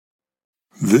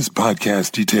This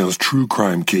podcast details true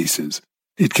crime cases.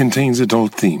 It contains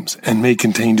adult themes and may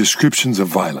contain descriptions of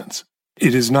violence.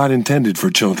 It is not intended for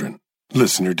children.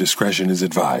 Listener discretion is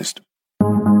advised.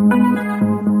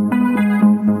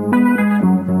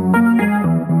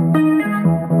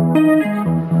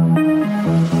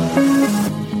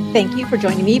 Thank you for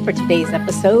joining me for today's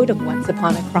episode of Once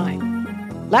Upon a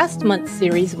Crime. Last month's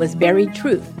series was Buried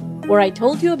Truth, where I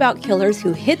told you about killers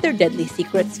who hid their deadly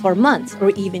secrets for months or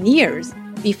even years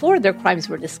before their crimes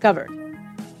were discovered.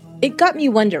 It got me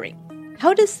wondering,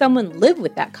 how does someone live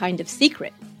with that kind of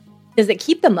secret? Does it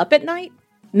keep them up at night?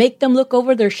 Make them look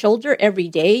over their shoulder every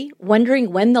day,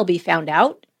 wondering when they'll be found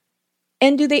out?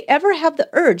 And do they ever have the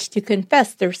urge to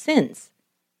confess their sins?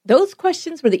 Those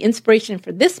questions were the inspiration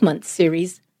for this month's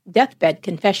series, Deathbed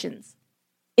Confessions.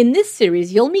 In this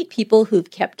series, you'll meet people who've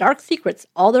kept dark secrets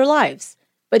all their lives,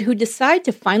 but who decide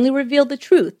to finally reveal the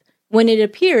truth when it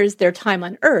appears their time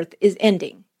on Earth is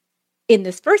ending. In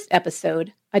this first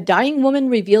episode, a dying woman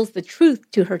reveals the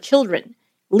truth to her children,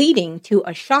 leading to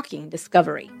a shocking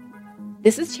discovery.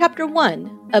 This is Chapter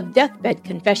 1 of Deathbed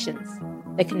Confessions,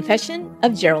 The Confession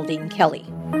of Geraldine Kelley.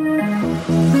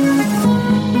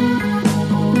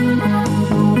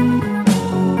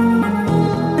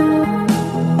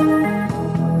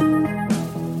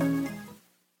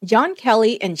 John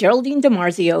Kelley and Geraldine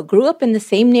DiMarzio grew up in the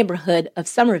same neighborhood of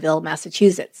Somerville,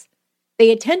 Massachusetts.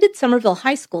 They attended Somerville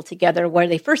High School together, where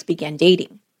they first began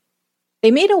dating.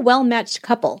 They made a well-matched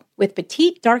couple, with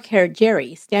petite, dark-haired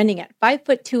Jerry standing at 5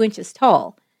 foot 2 inches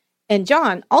tall, and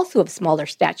John, also of smaller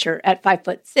stature, at 5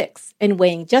 foot 6 and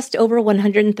weighing just over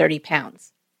 130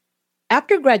 pounds.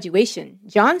 After graduation,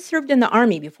 John served in the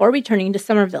Army before returning to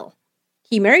Somerville.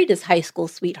 He married his high school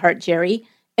sweetheart, Jerry,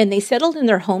 and they settled in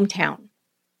their hometown.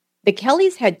 The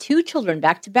Kelleys had 2 children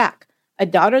back-to-back. A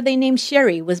daughter they named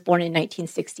Sherry was born in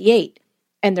 1968,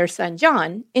 and their son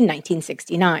John in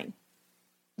 1969.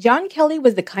 John Kelley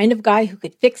was the kind of guy who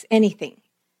could fix anything.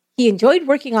 He enjoyed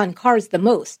working on cars the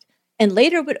most, and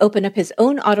later would open up his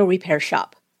own auto repair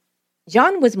shop.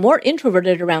 John was more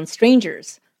introverted around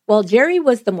strangers, while Jerry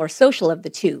was the more social of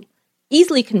the two,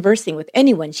 easily conversing with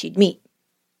anyone she'd meet.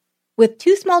 With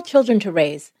 2 small children to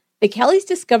raise, the Kelleys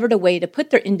discovered a way to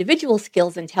put their individual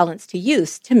skills and talents to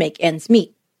use to make ends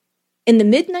meet. In the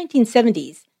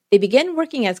mid-1970s, they began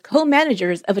working as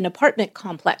co-managers of an apartment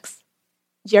complex.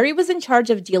 Jerry was in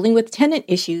charge of dealing with tenant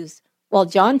issues, while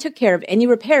John took care of any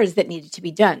repairs that needed to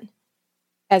be done.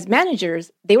 As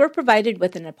managers, they were provided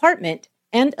with an apartment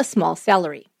and a small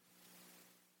salary.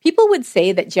 People would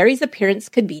say that Jerry's appearance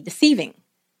could be deceiving.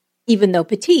 Even though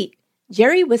petite,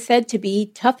 Jerry was said to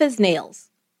be tough as nails.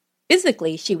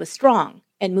 Physically, she was strong,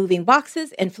 and moving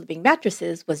boxes and flipping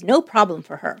mattresses was no problem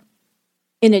for her.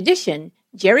 In addition,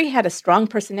 Jerry had a strong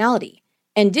personality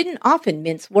and didn't often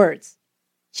mince words.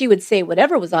 She would say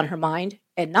whatever was on her mind,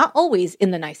 and not always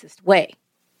in the nicest way.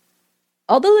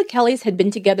 Although the Kelleys had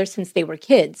been together since they were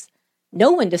kids,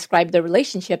 no one described their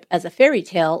relationship as a fairy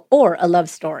tale or a love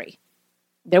story.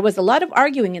 There was a lot of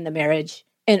arguing in the marriage,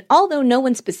 and although no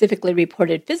one specifically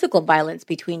reported physical violence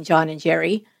between John and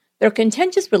Jerry, their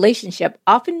contentious relationship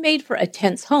often made for a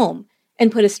tense home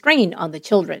and put a strain on the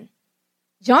children.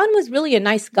 John was really a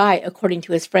nice guy, according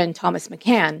to his friend Thomas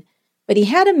McCann, but he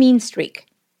had a mean streak.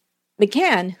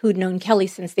 McCann, who'd known Kelley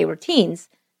since they were teens,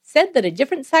 said that a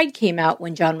different side came out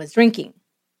when John was drinking.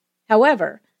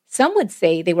 However, some would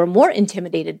say they were more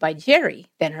intimidated by Jerry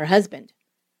than her husband.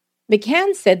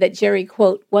 McCann said that Jerry,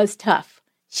 quote, was tough.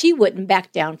 She wouldn't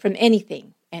back down from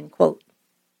anything, end quote.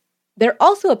 There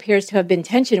also appears to have been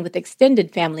tension with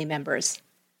extended family members.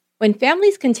 When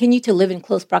families continue to live in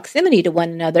close proximity to one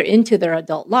another into their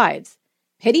adult lives,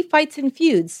 petty fights and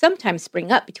feuds sometimes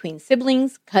spring up between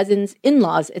siblings, cousins,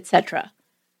 in-laws, etc.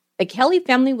 The Kelley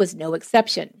family was no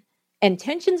exception, and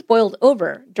tensions boiled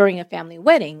over during a family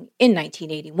wedding in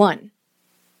 1981.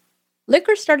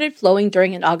 Liquor started flowing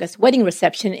during an August wedding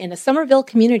reception in a Somerville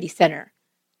community center,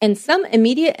 and some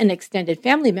immediate and extended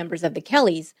family members of the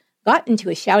Kelleys got into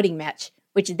a shouting match,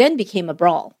 which then became a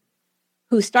brawl.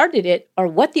 Who started it or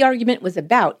what the argument was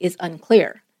about is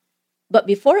unclear. But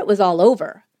before it was all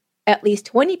over, at least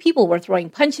 20 people were throwing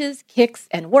punches, kicks,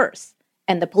 and worse,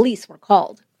 and the police were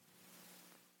called.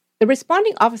 The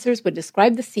responding officers would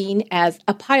describe the scene as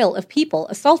a pile of people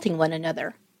assaulting one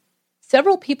another.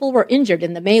 Several people were injured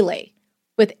in the melee,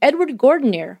 with Edward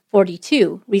Gordonier,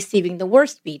 42, receiving the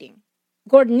worst beating.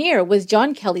 Gordonier was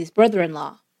John Kelley's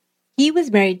brother-in-law. He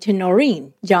was married to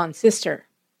Noreen, John's sister.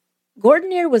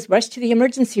 Gordonier was rushed to the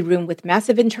emergency room with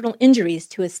massive internal injuries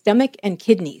to his stomach and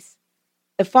kidneys.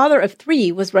 The father of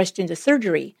 3 was rushed into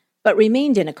surgery, but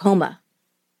remained in a coma.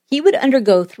 He would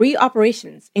undergo 3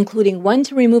 operations, including one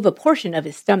to remove a portion of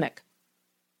his stomach.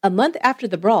 A month after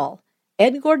the brawl,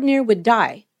 Ed Gordonier would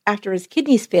die after his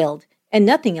kidneys failed and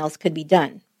nothing else could be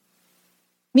done.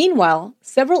 Meanwhile,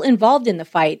 several involved in the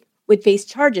fight would face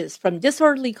charges from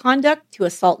disorderly conduct to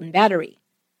assault and battery.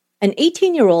 An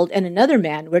 18-year-old and another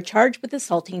man were charged with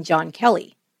assaulting John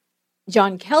Kelley.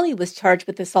 John Kelley was charged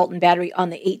with assault and battery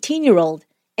on the 18-year-old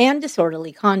and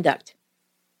disorderly conduct.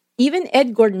 Even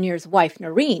Ed Gordonier's wife,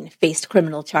 Noreen, faced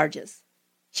criminal charges.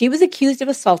 She was accused of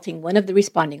assaulting one of the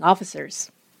responding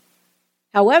officers.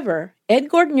 However, Ed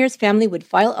Gordonier's family would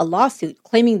file a lawsuit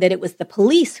claiming that it was the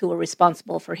police who were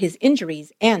responsible for his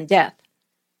injuries and death.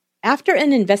 After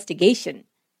an investigation,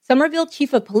 Somerville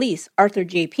Chief of Police Arthur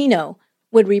J. Pino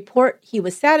would report he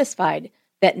was satisfied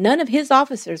that none of his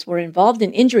officers were involved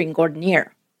in injuring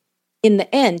Gordonier. In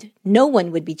the end, no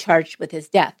one would be charged with his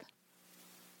death.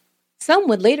 Some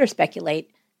would later speculate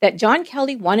that John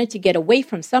Kelley wanted to get away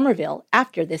from Somerville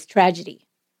after this tragedy.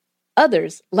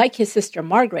 Others, like his sister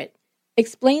Margaret,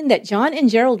 explained that John and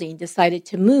Geraldine decided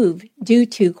to move due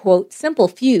to, quote, simple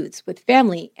feuds with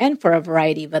family and for a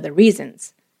variety of other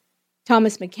reasons.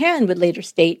 Thomas McCann would later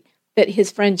state that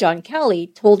his friend John Kelley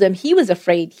told him he was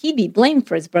afraid he'd be blamed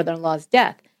for his brother-in-law's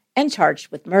death and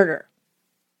charged with murder.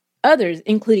 Others,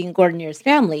 including Gordonier's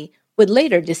family, would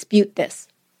later dispute this.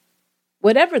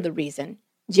 Whatever the reason,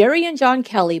 Jerry and John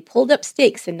Kelley pulled up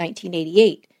stakes in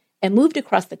 1988 and moved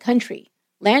across the country,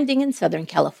 landing in Southern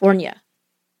California.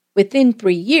 Within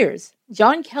 3 years,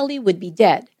 John Kelley would be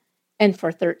dead, and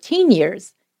for 13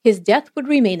 years, his death would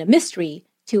remain a mystery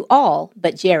to all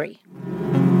but Jerry.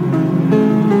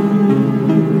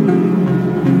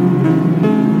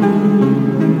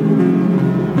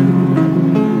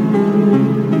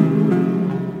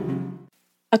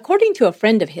 According to a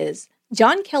friend of his,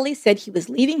 John Kelley said he was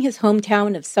leaving his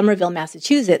hometown of Somerville,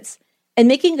 Massachusetts, and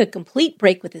making a complete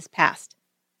break with his past.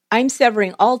 "I'm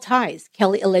severing all ties,"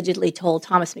 Kelley allegedly told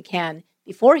Thomas McCann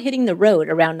before hitting the road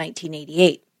around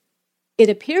 1988. It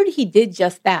appeared he did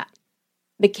just that.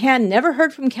 McCann never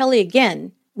heard from Kelley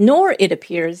again, nor, it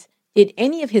appears, did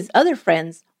any of his other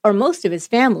friends or most of his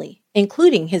family,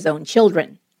 including his own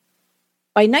children.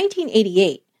 By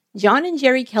 1988, John and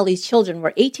Jerry Kelley's children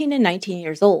were 18 and 19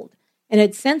 years old and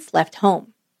had since left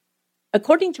home.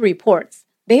 According to reports,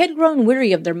 they had grown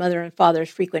weary of their mother and father's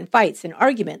frequent fights and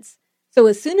arguments, so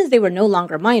as soon as they were no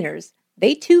longer minors,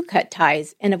 they too cut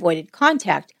ties and avoided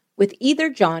contact with either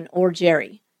John or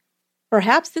Jerry.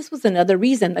 Perhaps this was another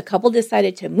reason the couple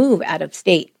decided to move out of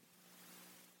state.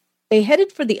 They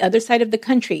headed for the other side of the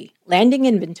country, landing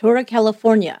in Ventura,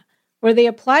 California, where they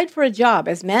applied for a job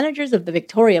as managers of the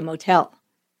Victoria Motel.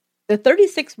 The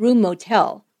 36-room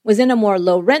motel was in a more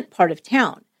low-rent part of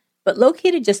town, but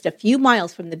located just a few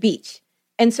miles from the beach,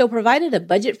 and so provided a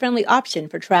budget-friendly option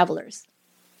for travelers.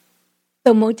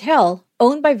 The motel,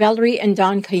 owned by Valerie and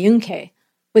Don Kayunke,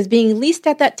 was being leased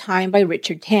at that time by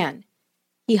Richard Tan.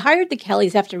 He hired the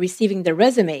Kelleys after receiving their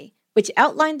resume, which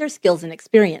outlined their skills and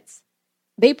experience.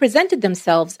 They presented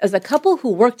themselves as a couple who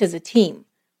worked as a team,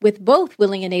 with both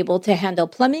willing and able to handle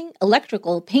plumbing,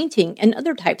 electrical, painting, and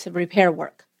other types of repair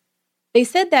work. They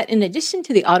said that in addition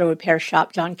to the auto repair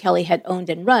shop John Kelley had owned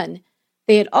and run,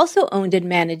 they had also owned and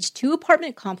managed 2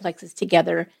 apartment complexes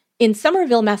together in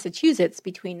Somerville, Massachusetts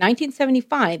between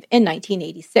 1975 and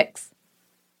 1986.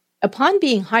 Upon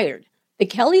being hired, the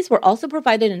Kelleys were also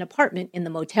provided an apartment in the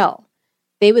motel.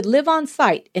 They would live on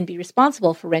site and be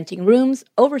responsible for renting rooms,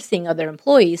 overseeing other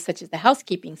employees such as the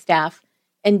housekeeping staff,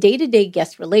 and day-to-day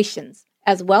guest relations,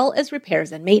 as well as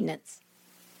repairs and maintenance.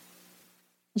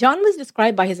 John was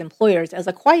described by his employers as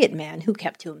a quiet man who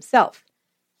kept to himself.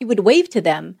 He would wave to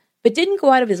them, but didn't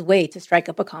go out of his way to strike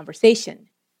up a conversation.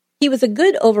 He was a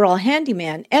good overall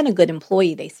handyman and a good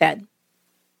employee, they said.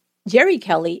 Jerry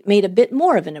Kelley made a bit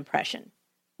more of an impression.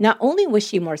 Not only was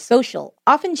she more social,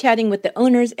 often chatting with the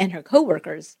owners and her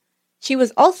co-workers, she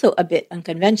was also a bit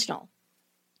unconventional.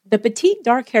 The petite,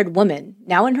 dark-haired woman,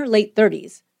 now in her late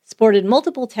 30s, sported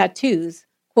multiple tattoos,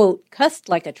 quote, cussed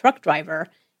like a truck driver,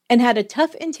 and had a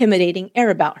tough, intimidating air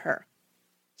about her.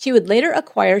 She would later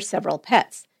acquire several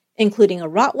pets, including a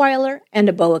Rottweiler and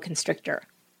a boa constrictor.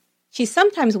 She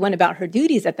sometimes went about her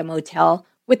duties at the motel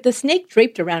with the snake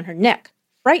draped around her neck,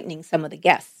 frightening some of the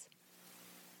guests.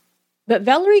 But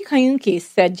Valerie Kayunke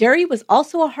said Jerry was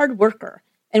also a hard worker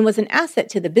and was an asset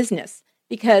to the business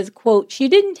because, quote, she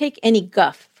didn't take any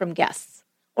guff from guests,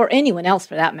 or anyone else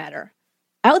for that matter.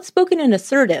 Outspoken and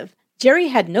assertive, Jerry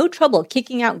had no trouble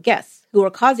kicking out guests who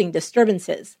were causing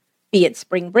disturbances, be it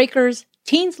spring breakers,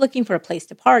 teens looking for a place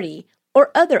to party,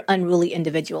 or other unruly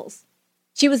individuals.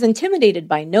 She was intimidated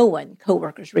by no one,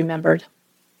 co-workers remembered.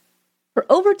 For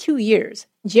over 2 years,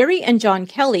 Jerry and John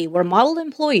Kelley were model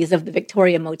employees of the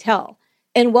Victoria Motel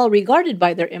and well regarded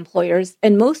by their employers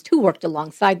and most who worked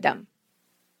alongside them.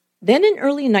 Then in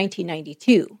early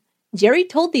 1992, Jerry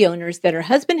told the owners that her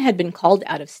husband had been called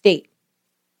out of state.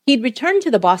 He'd returned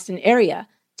to the Boston area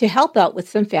to help out with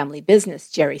some family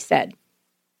business, Jerry said.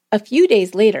 A few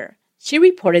days later, she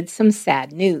reported some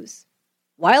sad news.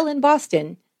 While in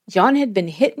Boston, John had been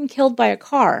hit and killed by a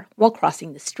car while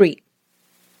crossing the street.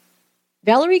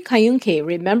 Valerie Kayunke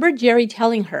remembered Jerry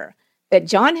telling her that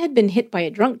John had been hit by a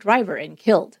drunk driver and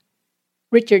killed.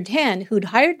 Richard Tan, who'd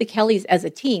hired the Kelleys as a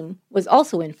team, was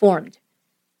also informed.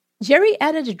 Jerry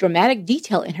added a dramatic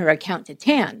detail in her account to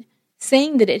Tan,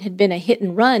 saying that it had been a hit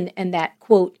and run and that,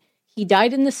 quote, he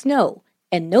died in the snow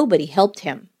and nobody helped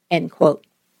him, end quote.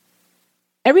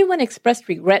 Everyone expressed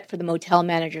regret for the motel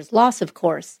manager's loss, of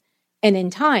course, and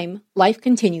in time, life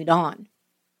continued on.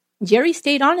 Jerry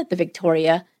stayed on at the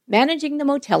Victoria, managing the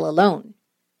motel alone.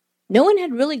 No one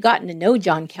had really gotten to know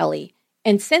John Kelley,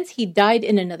 and since he died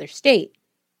in another state,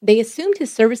 they assumed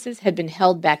his services had been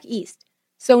held back east,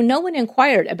 so no one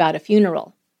inquired about a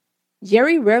funeral.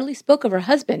 Jerry rarely spoke of her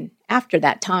husband after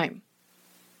that time.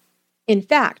 In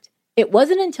fact, it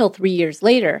wasn't until 3 years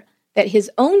later that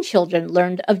his own children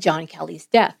learned of John Kelley's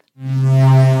death.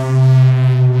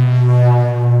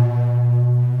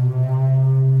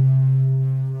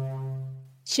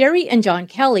 Sherry and John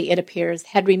Kelley, it appears,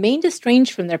 had remained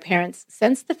estranged from their parents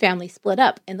since the family split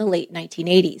up in the late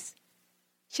 1980s.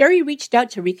 Sherry reached out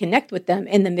to reconnect with them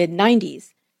in the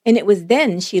mid-90s, and it was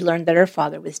then she learned that her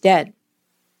father was dead.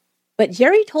 But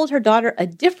Jerry told her daughter a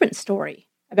different story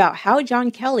about how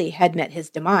John Kelley had met his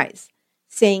demise,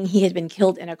 saying he had been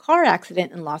killed in a car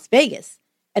accident in Las Vegas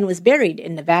and was buried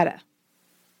in Nevada.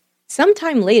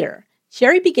 Sometime later,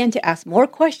 Sherry began to ask more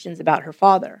questions about her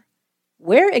father.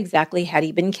 Where exactly had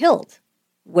he been killed?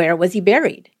 Where was he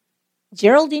buried?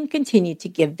 Geraldine continued to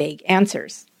give vague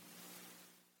answers.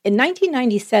 In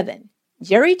 1997,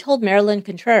 Jerry told Marilyn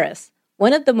Contreras,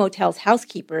 one of the motel's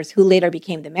housekeepers who later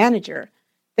became the manager,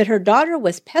 that her daughter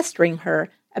was pestering her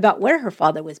about where her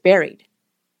father was buried.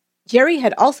 Jerry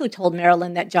had also told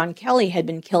Marilyn that John Kelley had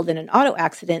been killed in an auto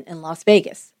accident in Las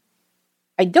Vegas.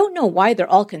 I don't know why they're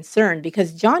all concerned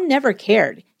because John never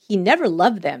cared. He never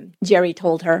loved them, Jerry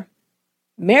told her.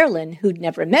 Marilyn, who'd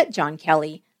never met John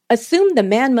Kelley, assumed the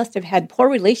man must have had poor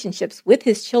relationships with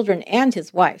his children and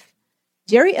his wife.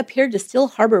 Jerry appeared to still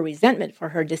harbor resentment for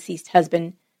her deceased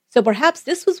husband, so perhaps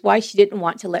this was why she didn't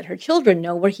want to let her children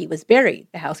know where he was buried,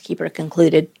 the housekeeper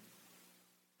concluded.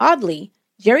 Oddly,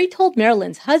 Jerry told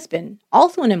Marilyn's husband,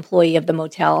 also an employee of the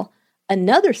motel,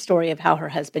 another story of how her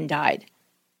husband died.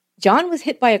 John was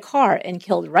hit by a car and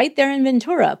killed right there in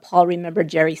Ventura, Paul remembered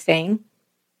Jerry saying.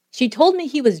 She told me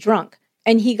he was drunk,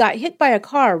 and he got hit by a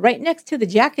car right next to the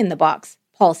Jack-in-the-Box,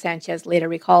 Paul Sanchez later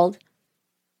recalled.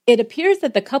 It appears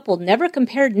that the couple never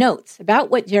compared notes about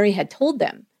what Jerry had told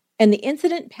them, and the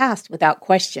incident passed without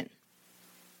question.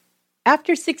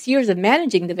 After 6 years of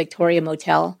managing the Victoria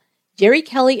Motel, Jerry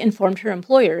Kelley informed her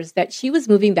employers that she was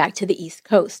moving back to the East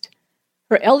Coast.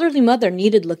 Her elderly mother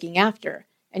needed looking after,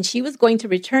 and she was going to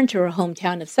return to her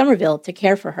hometown of Somerville to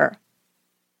care for her.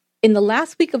 In the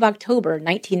last week of October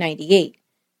 1998,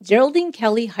 Geraldine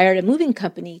Kelley hired a moving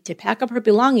company to pack up her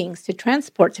belongings to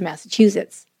transport to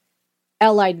Massachusetts.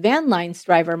 Allied Van Lines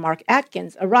driver Mark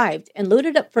Atkins arrived and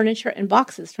loaded up furniture and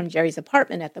boxes from Jerry's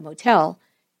apartment at the motel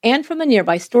and from a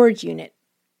nearby storage unit.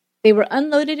 They were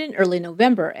unloaded in early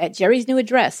November at Jerry's new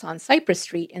address on Cypress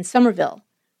Street in Somerville,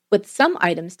 with some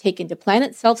items taken to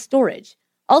Planet Self-Storage,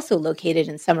 also located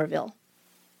in Somerville.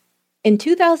 In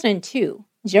 2002,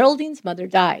 Geraldine's mother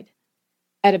died.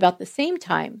 At about the same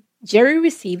time, Jerry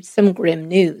received some grim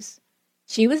news.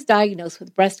 She was diagnosed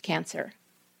with breast cancer.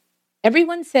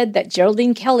 Everyone said that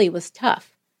Geraldine Kelley was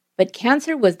tough, but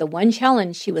cancer was the one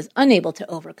challenge she was unable to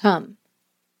overcome.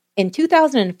 In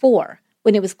 2004,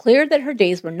 when it was clear that her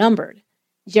days were numbered,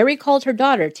 Jerry called her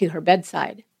daughter to her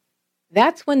bedside.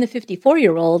 That's when the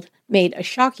 54-year-old made a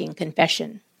shocking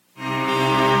confession.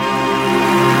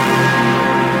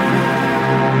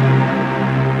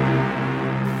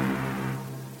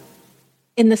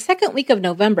 In the second week of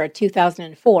November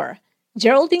 2004,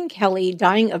 Geraldine Kelley,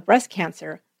 dying of breast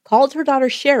cancer, called her daughter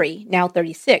Sherry, now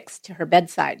 36, to her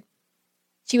bedside.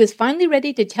 She was finally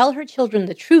ready to tell her children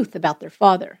the truth about their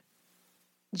father.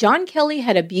 John Kelley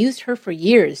had abused her for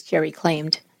years, Jerry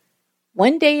claimed.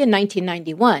 One day in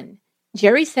 1991,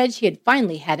 Jerry said she had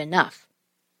finally had enough.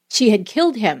 She had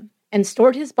killed him and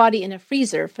stored his body in a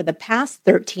freezer for the past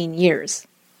 13 years.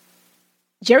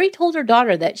 Jerry told her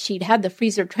daughter that she'd had the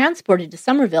freezer transported to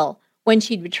Somerville when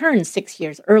she'd returned 6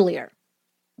 years earlier.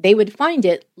 They would find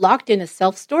it locked in a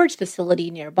self-storage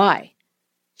facility nearby.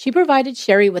 She provided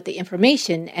Sherry with the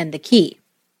information and the key.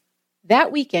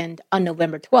 That weekend, on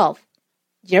November 12th,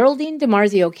 Geraldine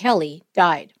DiMarzio Kelley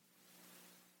died.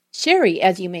 Sherry,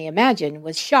 as you may imagine,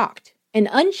 was shocked and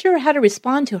unsure how to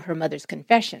respond to her mother's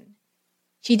confession.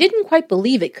 She didn't quite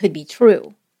believe it could be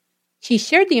true. She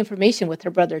shared the information with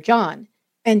her brother John,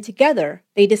 and together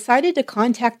they decided to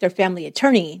contact their family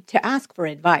attorney to ask for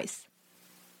advice.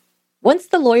 Once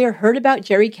the lawyer heard about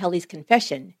Jerry Kelley's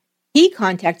confession, he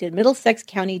contacted Middlesex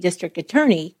County District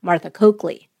Attorney Martha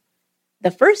Coakley. The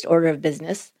first order of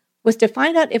business was to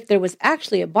find out if there was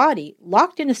actually a body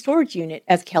locked in a storage unit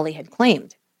as Kelley had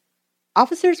claimed.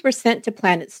 Officers were sent to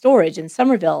Planet Storage in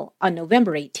Somerville on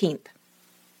November 18th.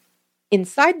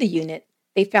 Inside the unit,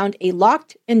 they found a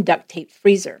locked and duct-taped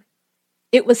freezer.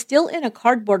 It was still in a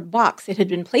cardboard box it had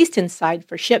been placed inside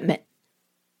for shipment.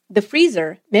 The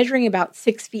freezer, measuring about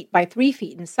 6 feet by 3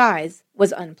 feet in size,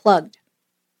 was unplugged.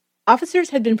 Officers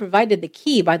had been provided the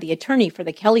key by the attorney for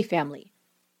the Kelley family.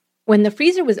 When the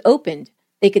freezer was opened,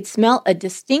 they could smell a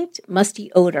distinct, musty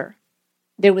odor.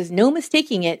 There was no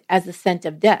mistaking it as the scent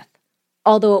of death,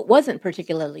 although it wasn't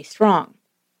particularly strong.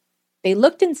 They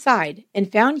looked inside and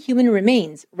found human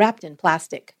remains wrapped in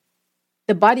plastic.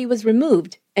 The body was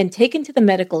removed and taken to the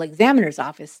medical examiner's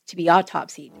office to be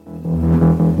autopsied.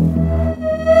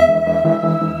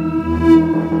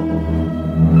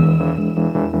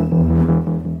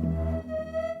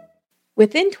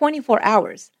 Within 24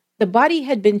 hours, the body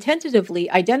had been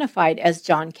tentatively identified as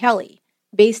John Kelley,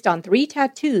 based on 3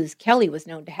 tattoos Kelley was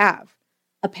known to have: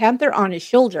 a panther on his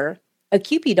shoulder, a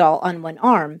Cupid doll on one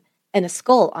arm, and a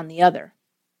skull on the other.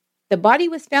 The body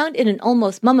was found in an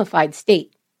almost mummified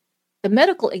state. The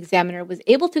medical examiner was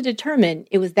able to determine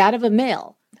it was that of a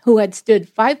male who had stood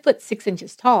 5 foot 6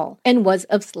 inches tall and was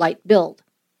of slight build.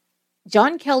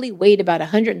 John Kelley weighed about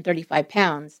 135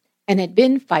 pounds and had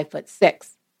been 5 foot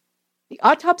 6. The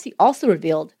autopsy also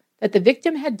revealed that the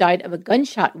victim had died of a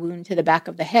gunshot wound to the back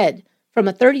of the head from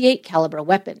a .38 caliber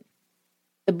weapon.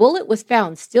 The bullet was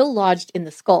found still lodged in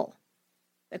the skull.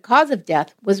 The cause of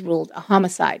death was ruled a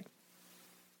homicide.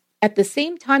 At the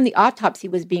same time the autopsy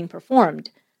was being performed,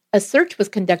 a search was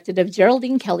conducted of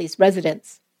Geraldine Kelley's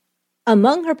residence.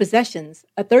 Among her possessions,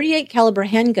 a .38 caliber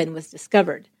handgun was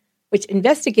discovered, which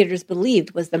investigators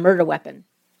believed was the murder weapon.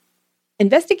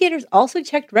 Investigators also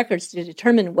checked records to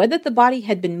determine whether the body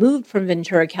had been moved from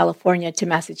Ventura, California to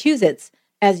Massachusetts,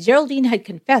 as Geraldine had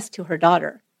confessed to her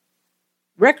daughter.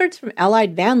 Records from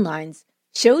Allied van lines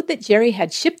showed that Jerry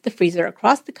had shipped the freezer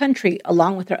across the country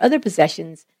along with her other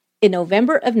possessions in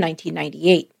November of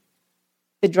 1998.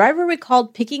 The driver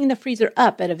recalled picking the freezer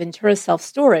up at a Ventura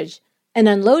self-storage and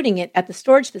unloading it at the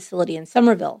storage facility in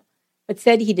Somerville, but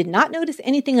said he did not notice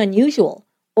anything unusual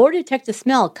or detect a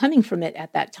smell coming from it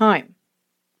at that time.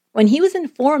 When he was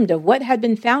informed of what had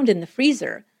been found in the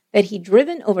freezer, that he'd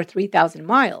driven over 3,000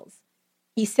 miles,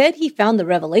 he said he found the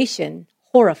revelation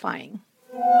horrifying.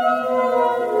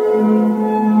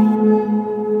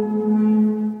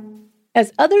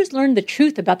 As others learned the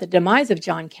truth about the demise of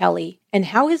John Kelley and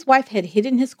how his wife had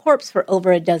hidden his corpse for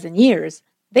over a dozen years,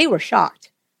 they were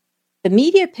shocked. The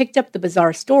media picked up the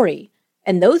bizarre story,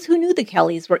 and those who knew the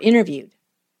Kelleys were interviewed.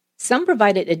 Some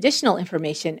provided additional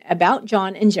information about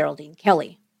John and Geraldine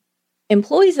Kelley.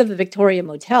 Employees of the Victoria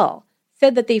Motel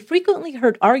said that they frequently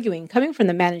heard arguing coming from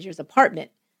the manager's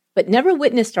apartment, but never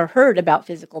witnessed or heard about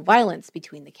physical violence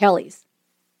between the Kelleys.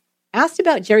 Asked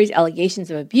about Jerry's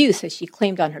allegations of abuse as she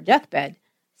claimed on her deathbed,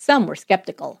 some were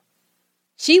skeptical.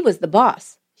 She was the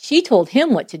boss. She told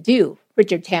him what to do,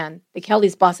 Richard Tan, the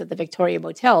Kelleys' boss at the Victoria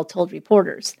Motel, told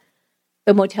reporters.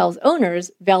 The motel's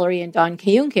owners, Valerie and Don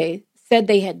Kayunke, said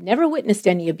they had never witnessed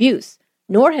any abuse,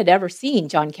 nor had ever seen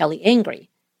John Kelley angry.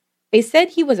 They said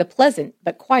he was a pleasant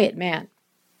but quiet man.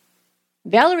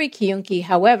 Valerie Kayunke,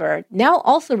 however, now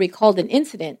also recalled an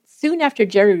incident soon after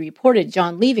Jerry reported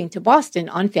John leaving to Boston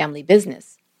on family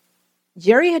business.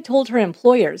 Jerry had told her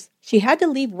employers she had to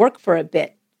leave work for a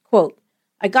bit. Quote,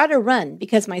 "I gotta run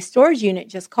because my storage unit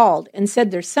just called and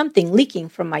said there's something leaking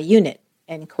from my unit."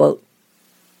 End quote.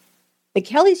 The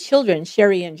Kelleys' children,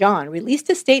 Sherry and John, released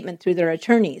a statement through their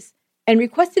attorneys and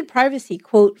requested privacy,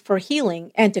 quote, "for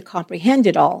healing and to comprehend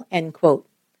it all," end quote.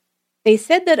 They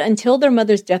said that until their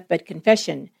mother's deathbed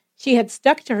confession, she had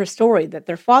stuck to her story that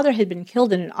their father had been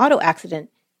killed in an auto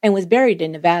accident and was buried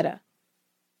in Nevada.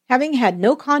 Having had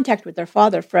no contact with their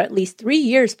father for at least 3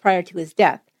 years prior to his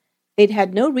death, they'd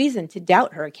had no reason to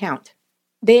doubt her account.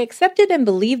 They accepted and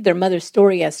believed their mother's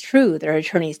story as true, their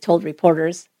attorneys told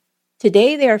reporters.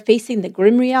 Today they are facing the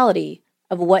grim reality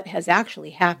of what has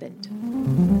actually happened.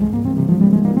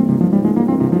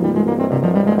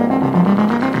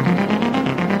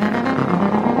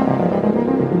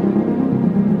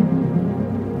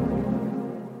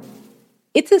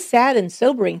 It's a sad and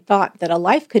sobering thought that a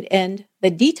life could end, the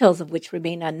details of which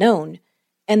remain unknown,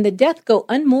 and the death go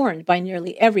unmourned by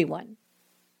nearly everyone.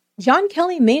 John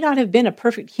Kelley may not have been a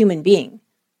perfect human being,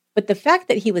 but the fact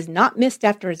that he was not missed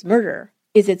after his murder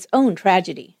is its own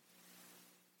tragedy.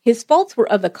 His faults were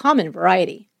of a common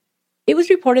variety. It was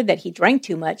reported that he drank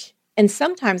too much and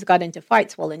sometimes got into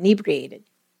fights while inebriated.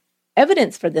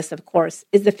 Evidence for this, of course,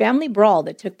 is the family brawl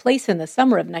that took place in the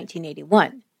summer of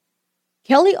 1981.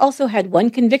 Kelley also had one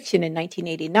conviction in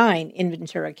 1989 in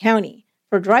Ventura County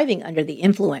for driving under the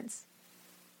influence.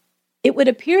 It would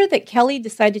appear that Kelley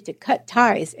decided to cut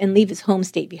ties and leave his home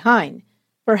state behind,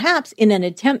 perhaps in an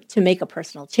attempt to make a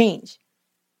personal change.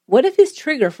 What if his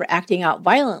trigger for acting out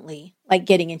violently, like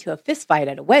getting into a fistfight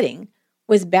at a wedding,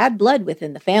 was bad blood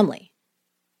within the family?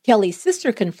 Kelley's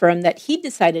sister confirmed that he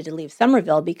decided to leave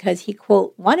Somerville because he,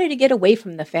 quote, wanted to get away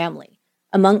from the family,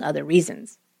 among other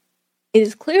reasons. It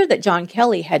is clear that John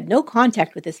Kelley had no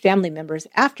contact with his family members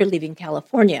after leaving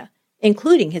California,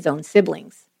 including his own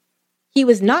siblings. He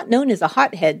was not known as a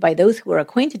hothead by those who were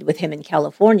acquainted with him in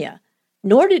California,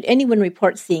 nor did anyone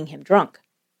report seeing him drunk.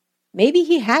 Maybe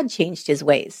he had changed his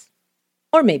ways.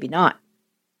 Or maybe not.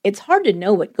 It's hard to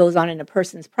know what goes on in a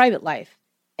person's private life,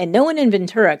 and no one in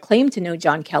Ventura claimed to know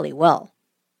John Kelley well.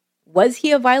 Was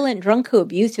he a violent drunk who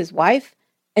abused his wife,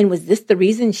 and was this the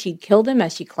reason she'd killed him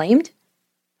as she claimed?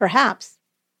 Perhaps.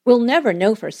 We'll never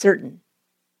know for certain.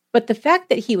 But the fact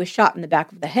that he was shot in the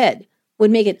back of the head would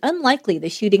make it unlikely the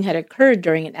shooting had occurred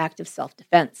during an act of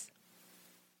self-defense.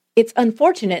 It's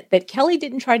unfortunate that Kelley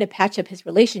didn't try to patch up his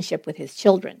relationship with his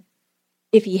children.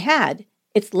 If he had,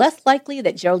 it's less likely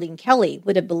that Geraldine Kelley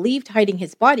would have believed hiding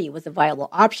his body was a viable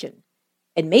option,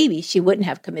 and maybe she wouldn't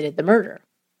have committed the murder.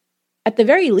 At the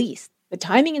very least, the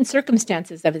timing and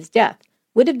circumstances of his death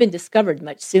would have been discovered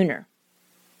much sooner.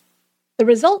 The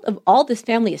result of all this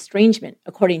family estrangement,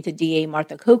 according to DA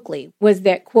Martha Coakley, was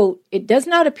that, quote, it does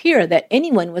not appear that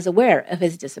anyone was aware of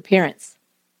his disappearance.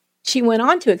 She went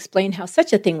on to explain how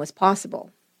such a thing was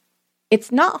possible.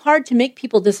 It's not hard to make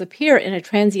people disappear in a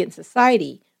transient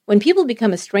society when people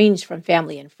become estranged from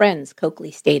family and friends,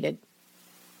 Coakley stated.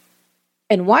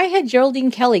 And why had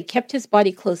Geraldine Kelley kept his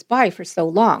body close by for so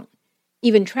long,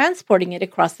 even transporting it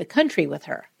across the country with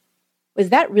her? Was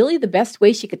that really the best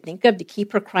way she could think of to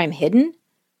keep her crime hidden?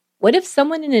 What if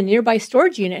someone in a nearby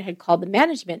storage unit had called the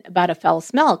management about a foul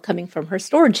smell coming from her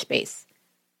storage space?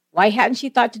 Why hadn't she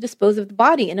thought to dispose of the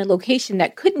body in a location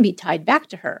that couldn't be tied back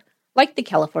to her, like the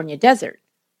California desert?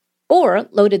 Or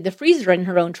loaded the freezer in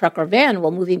her own truck or van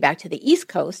while moving back to the East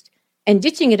Coast and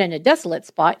ditching it in a desolate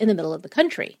spot in the middle of the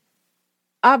country?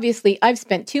 Obviously, I've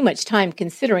spent too much time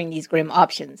considering these grim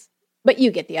options, but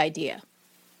you get the idea.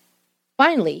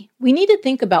 Finally, we need to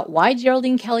think about why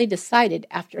Geraldine Kelley decided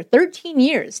after 13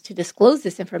 years to disclose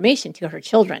this information to her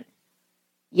children.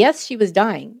 Yes, she was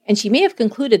dying, and she may have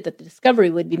concluded that the discovery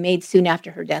would be made soon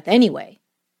after her death anyway.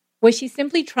 Was she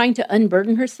simply trying to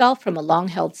unburden herself from a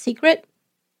long-held secret?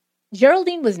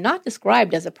 Geraldine was not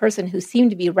described as a person who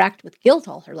seemed to be racked with guilt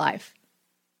all her life.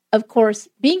 Of course,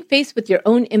 being faced with your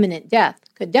own imminent death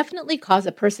could definitely cause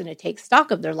a person to take stock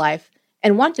of their life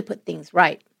and want to put things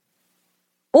right.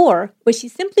 Or was she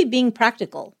simply being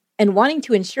practical and wanting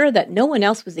to ensure that no one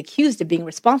else was accused of being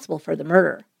responsible for the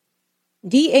murder?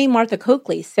 DA Martha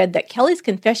Coakley said that Kelley's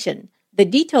confession, the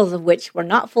details of which were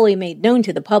not fully made known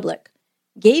to the public,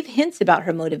 gave hints about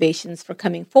her motivations for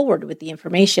coming forward with the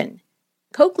information.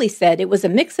 Coakley said it was a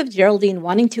mix of Geraldine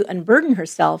wanting to unburden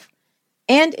herself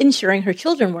and ensuring her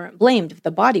children weren't blamed if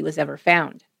the body was ever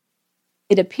found.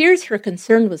 It appears her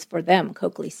concern was for them,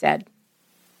 Coakley said.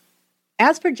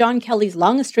 As for John Kelley's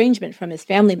long estrangement from his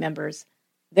family members,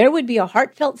 there would be a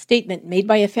heartfelt statement made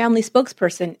by a family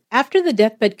spokesperson after the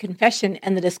deathbed confession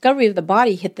and the discovery of the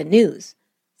body hit the news.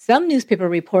 Some newspaper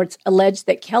reports alleged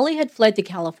that Kelley had fled to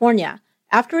California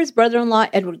after his brother-in-law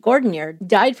Edward Gordonier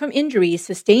died from injuries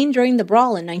sustained during the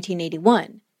brawl in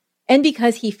 1981, and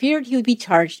because he feared he would be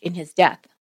charged in his death.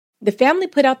 The family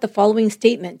put out the following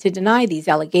statement to deny these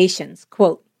allegations,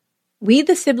 quote, "We,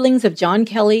 the siblings of John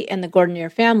Kelley and the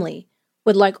Gordonier family,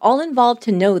 would like all involved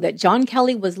to know that John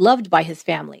Kelley was loved by his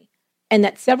family, and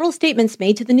that several statements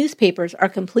made to the newspapers are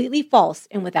completely false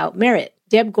and without merit,"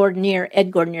 Deb Gordonier,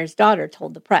 Ed Gordonier's daughter,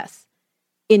 told the press.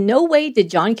 In no way did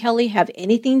John Kelley have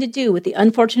anything to do with the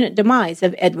unfortunate demise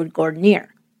of Edward Gordonier.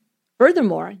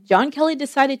 Furthermore, John Kelley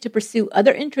decided to pursue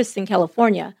other interests in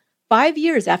California 5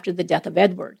 years after the death of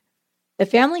Edward. The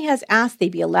family has asked they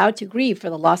be allowed to grieve for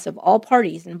the loss of all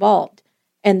parties involved,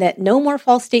 and that no more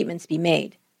false statements be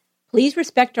made. Please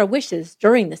respect our wishes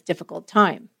during this difficult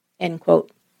time." End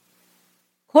quote.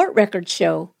 Court records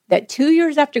show that 2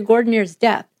 years after Gordonier's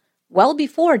death, well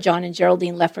before John and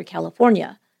Geraldine left for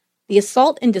California, the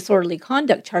assault and disorderly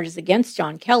conduct charges against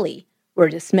John Kelley were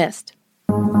dismissed.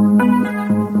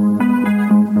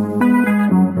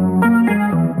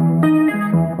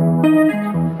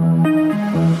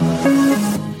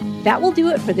 That will do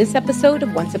it for this episode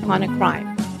of Once Upon a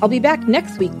Crime. I'll be back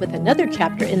next week with another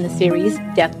chapter in the series,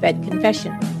 Deathbed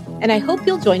Confession, and I hope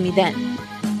you'll join me then.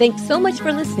 Thanks so much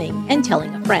for listening and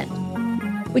telling a friend.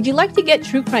 Would you like to get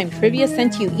true crime trivia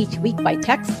sent to you each week by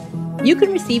text? You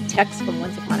can receive text from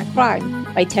Once Upon a Crime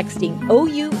by texting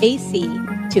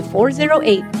OUAC to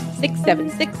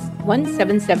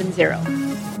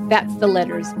 408-676-1770. That's the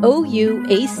letters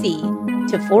OUAC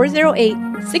to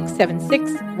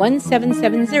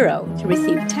 408-676-1770 to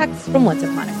receive text from Once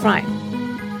Upon a Crime.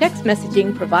 Text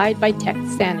messaging provided by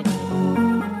Text Sanity.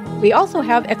 We also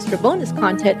have extra bonus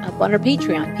content up on our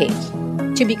Patreon page.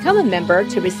 To become a member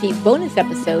to receive bonus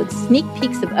episodes, sneak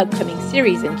peeks of upcoming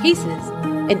series and cases,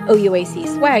 and OUAC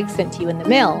swag sent to you in the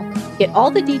mail, get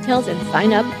all the details and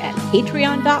sign up at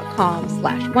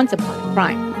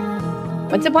patreon.com/onceuponacrime.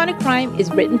 Once Upon a Crime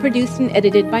is written, produced, and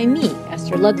edited by me,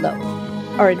 Esther Ludlow.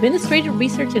 Our administrative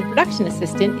research and production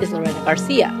assistant is Lorena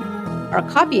Garcia. Our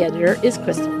copy editor is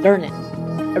Crystal Durnan.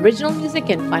 Original music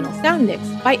and final sound mix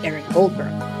by Eric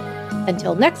Goldberg.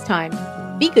 Until next time,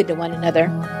 be good to one another.